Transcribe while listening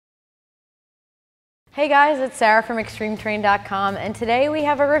Hey guys, it's Sarah from ExtremeTerrain.com, and today we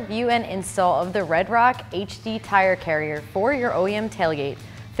have a review and install of the RedRock HD tire carrier for your OEM tailgate,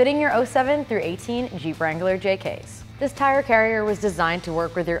 fitting your 07 through 18 Jeep Wrangler JKs. This tire carrier was designed to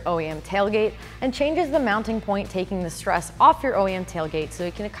work with your OEM tailgate and changes the mounting point, taking the stress off your OEM tailgate so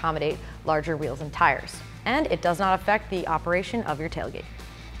it can accommodate larger wheels and tires. And it does not affect the operation of your tailgate.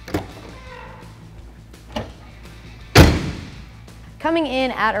 Coming in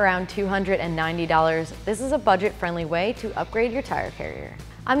at around $290, this is a budget-friendly way to upgrade your tire carrier.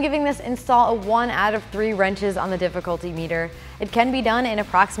 I'm giving this install a 1 out of 3 wrenches on the difficulty meter. It can be done in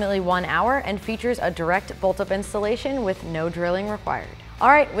approximately 1 hour and features a direct bolt-up installation with no drilling required. All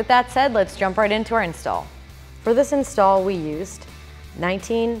right, with that said, let's jump right into our install. For this install, we used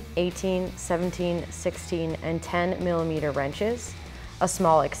 19, 18, 17, 16, and 10 millimeter wrenches, a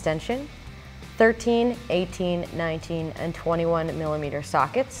small extension, 13, 18, 19, and 21 millimeter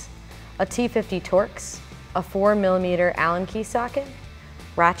sockets, a T50 Torx, a 4 millimeter Allen key socket,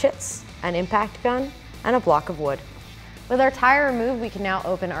 ratchets, an impact gun, and a block of wood. With our tire removed, we can now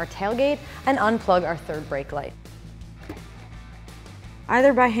open our tailgate and unplug our third brake light.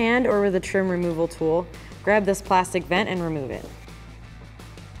 Either by hand or with a trim removal tool, grab this plastic vent and remove it.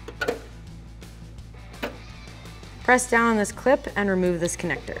 Press down on this clip and remove this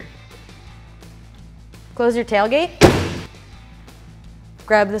connector. Close your tailgate,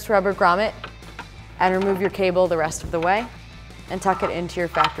 grab this rubber grommet and remove your cable the rest of the way and tuck it into your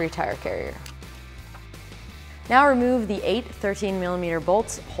factory tire carrier. Now remove the 8 13 millimeter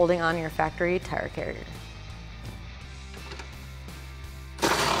bolts holding on your factory tire carrier.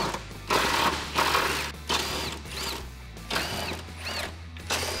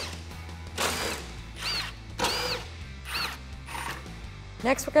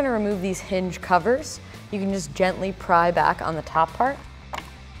 Next, we're going to remove these hinge covers. You can just gently pry back on the top part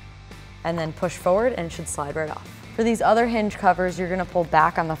and then push forward and it should slide right off. For these other hinge covers, you're going to pull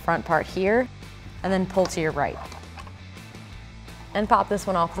back on the front part here and then pull to your right. And pop this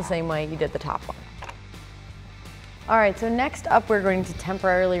one off the same way you did the top one. All right, so next up, we're going to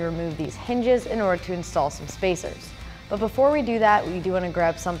temporarily remove these hinges in order to install some spacers. But before we do that, we do want to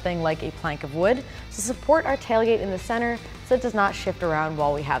grab something like a plank of wood to support our tailgate in the center so it does not shift around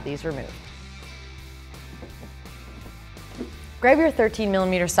while we have these removed. Grab your 13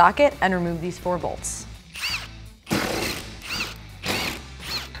 millimeter socket and remove these 4 bolts.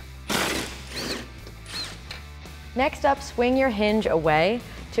 Next up, swing your hinge away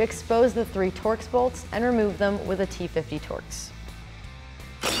to expose the 3 Torx bolts and remove them with a T50 Torx.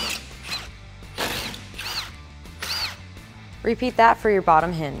 Repeat that for your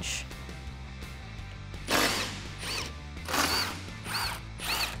bottom hinge.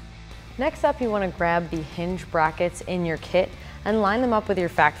 Next up, you want to grab the hinge brackets in your kit and line them up with your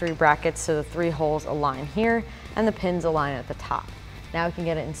factory brackets so the 3 holes align here and the pins align at the top. Now we can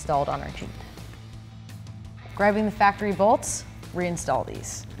get it installed on our Jeep. Grabbing the factory bolts, reinstall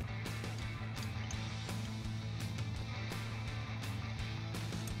these.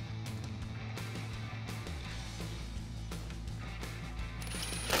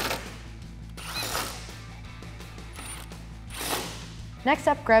 Next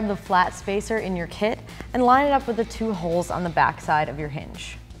up, grab the flat spacer in your kit and line it up with the 2 holes on the back side of your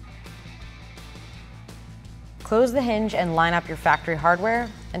hinge. Close the hinge and line up your factory hardware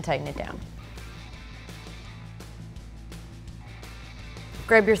and tighten it down.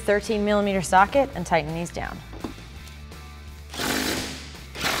 Grab your 13 millimeter socket and tighten these down.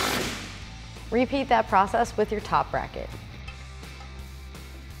 Repeat that process with your top bracket.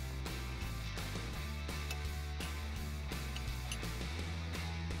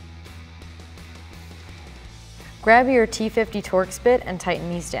 Grab your T50 Torx bit and tighten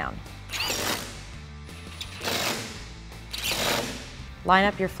these down. Line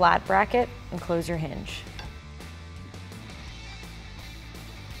up your flat bracket and close your hinge.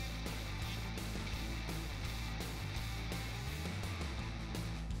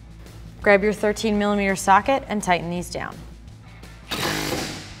 Grab your 13 millimeter socket and tighten these down.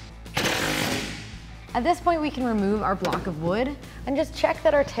 At this point, we can remove our block of wood and just check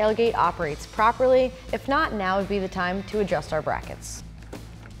that our tailgate operates properly. If not, now would be the time to adjust our brackets.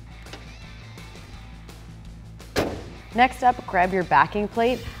 Next up, grab your backing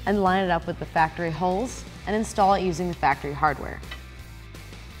plate and line it up with the factory holes and install it using the factory hardware.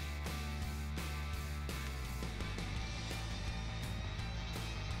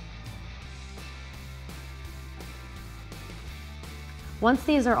 Once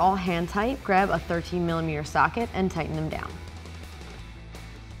these are all hand tight, grab a 13 millimeter socket and tighten them down.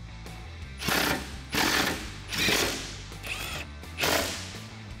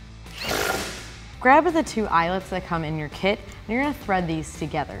 Grab the two eyelets that come in your kit, and you're gonna thread these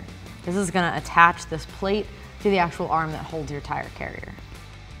together. This is gonna attach this plate to the actual arm that holds your tire carrier.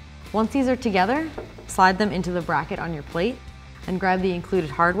 Once these are together, slide them into the bracket on your plate and grab the included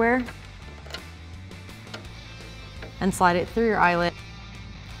hardware and slide it through your eyelet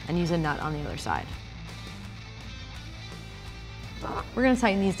and use a nut on the other side. We're gonna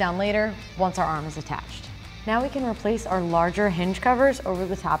tighten these down later once our arm is attached. Now we can replace our larger hinge covers over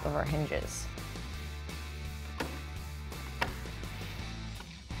the top of our hinges.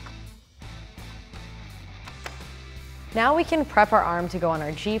 Now we can prep our arm to go on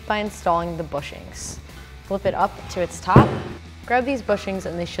our Jeep by installing the bushings. Flip it up to its top, grab these bushings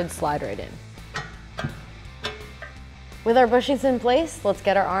and they should slide right in. With our bushings in place, let's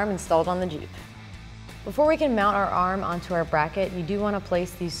get our arm installed on the Jeep. Before we can mount our arm onto our bracket, you do want to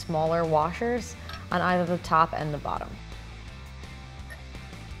place these smaller washers on either the top and the bottom.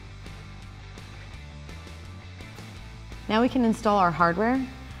 Now we can install our hardware.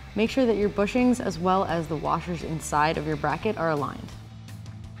 Make sure that your bushings as well as the washers inside of your bracket are aligned.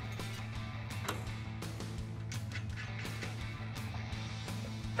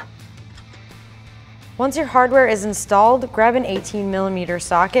 Once your hardware is installed, grab an 18mm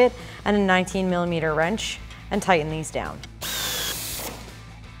socket and a 19mm wrench and tighten these down.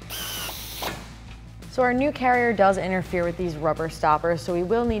 So our new carrier does interfere with these rubber stoppers, so we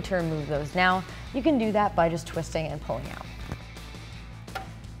will need to remove those now. You can do that by just twisting and pulling out.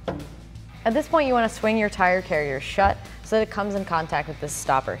 At this point, you want to swing your tire carrier shut so that it comes in contact with this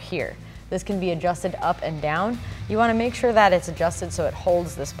stopper here. This can be adjusted up and down. You want to make sure that it's adjusted so it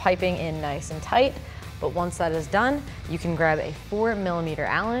holds this piping in nice and tight. But once that is done, you can grab a 4mm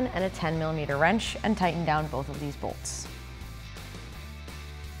Allen and a 10mm wrench and tighten down both of these bolts.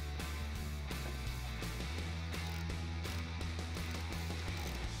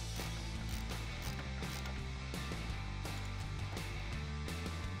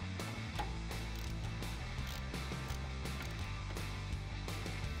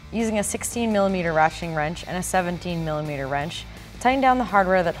 Using a 16mm ratcheting wrench and a 17mm wrench, tighten down the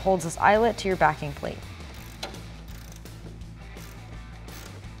hardware that holds this eyelet to your backing plate.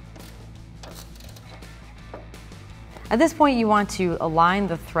 At this point, you want to align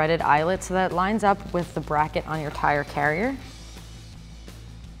the threaded eyelet so that it lines up with the bracket on your tire carrier.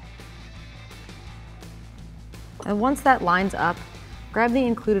 And once that lines up, grab the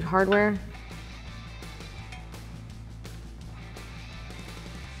included hardware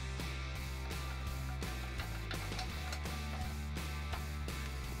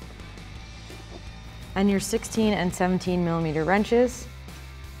and your 16 and 17mm wrenches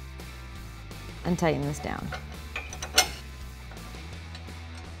and tighten this down.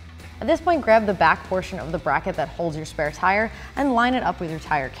 At this point, grab the back portion of the bracket that holds your spare tire and line it up with your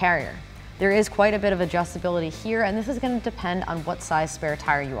tire carrier. There is quite a bit of adjustability here, and this is going to depend on what size spare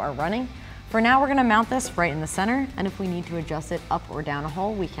tire you are running. For now, we're going to mount this right in the center, and if we need to adjust it up or down a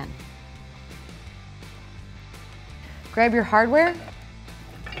hole, we can. Grab your hardware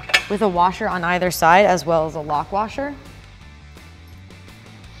with a washer on either side as well as a lock washer.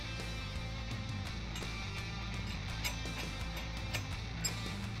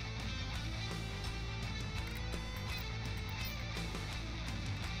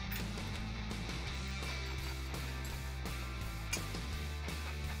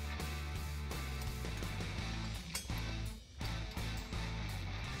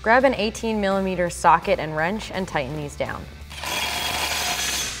 Grab an 18mm socket and wrench and tighten these down.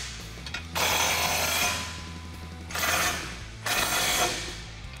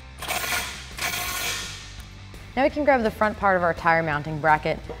 Now we can grab the front part of our tire mounting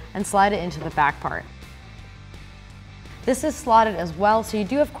bracket and slide it into the back part. This is slotted as well, so you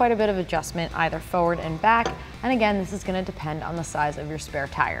do have quite a bit of adjustment either forward and back, and again, this is going to depend on the size of your spare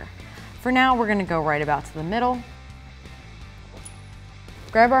tire. For now, we're going to go right about to the middle.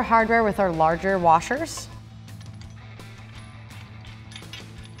 Grab our hardware with our larger washers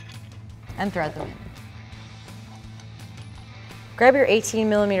and thread them in. Grab your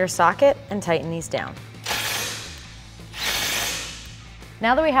 18mm socket and tighten these down.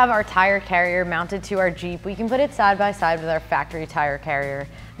 Now that we have our tire carrier mounted to our Jeep, we can put it side by side with our factory tire carrier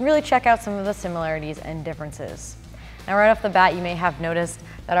and really check out some of the similarities and differences. Now right off the bat, you may have noticed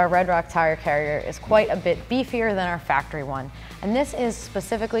that our RedRock tire carrier is quite a bit beefier than our factory one. And this is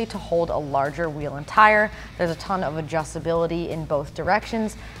specifically to hold a larger wheel and tire. There's a ton of adjustability in both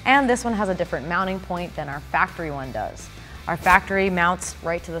directions, and this one has a different mounting point than our factory one does. Our factory mounts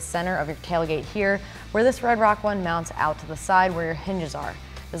right to the center of your tailgate here, where this RedRock one mounts out to the side where your hinges are.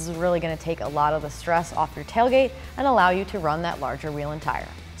 This is really going to take a lot of the stress off your tailgate and allow you to run that larger wheel and tire.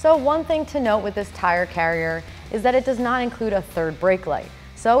 So one thing to note with this tire carrier is that it does not include a third brake light.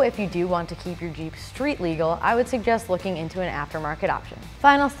 So if you do want to keep your Jeep street legal, I would suggest looking into an aftermarket option.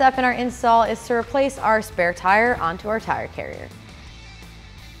 Final step in our install is to replace our spare tire onto our tire carrier.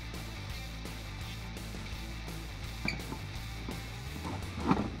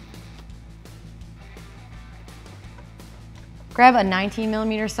 Grab a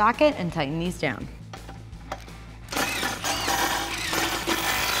 19mm socket and tighten these down.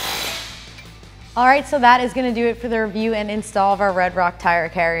 Alright, so that is going to do it for the review and install of our RedRock tire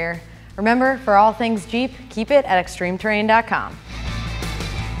carrier. Remember, for all things Jeep, keep it at ExtremeTerrain.com.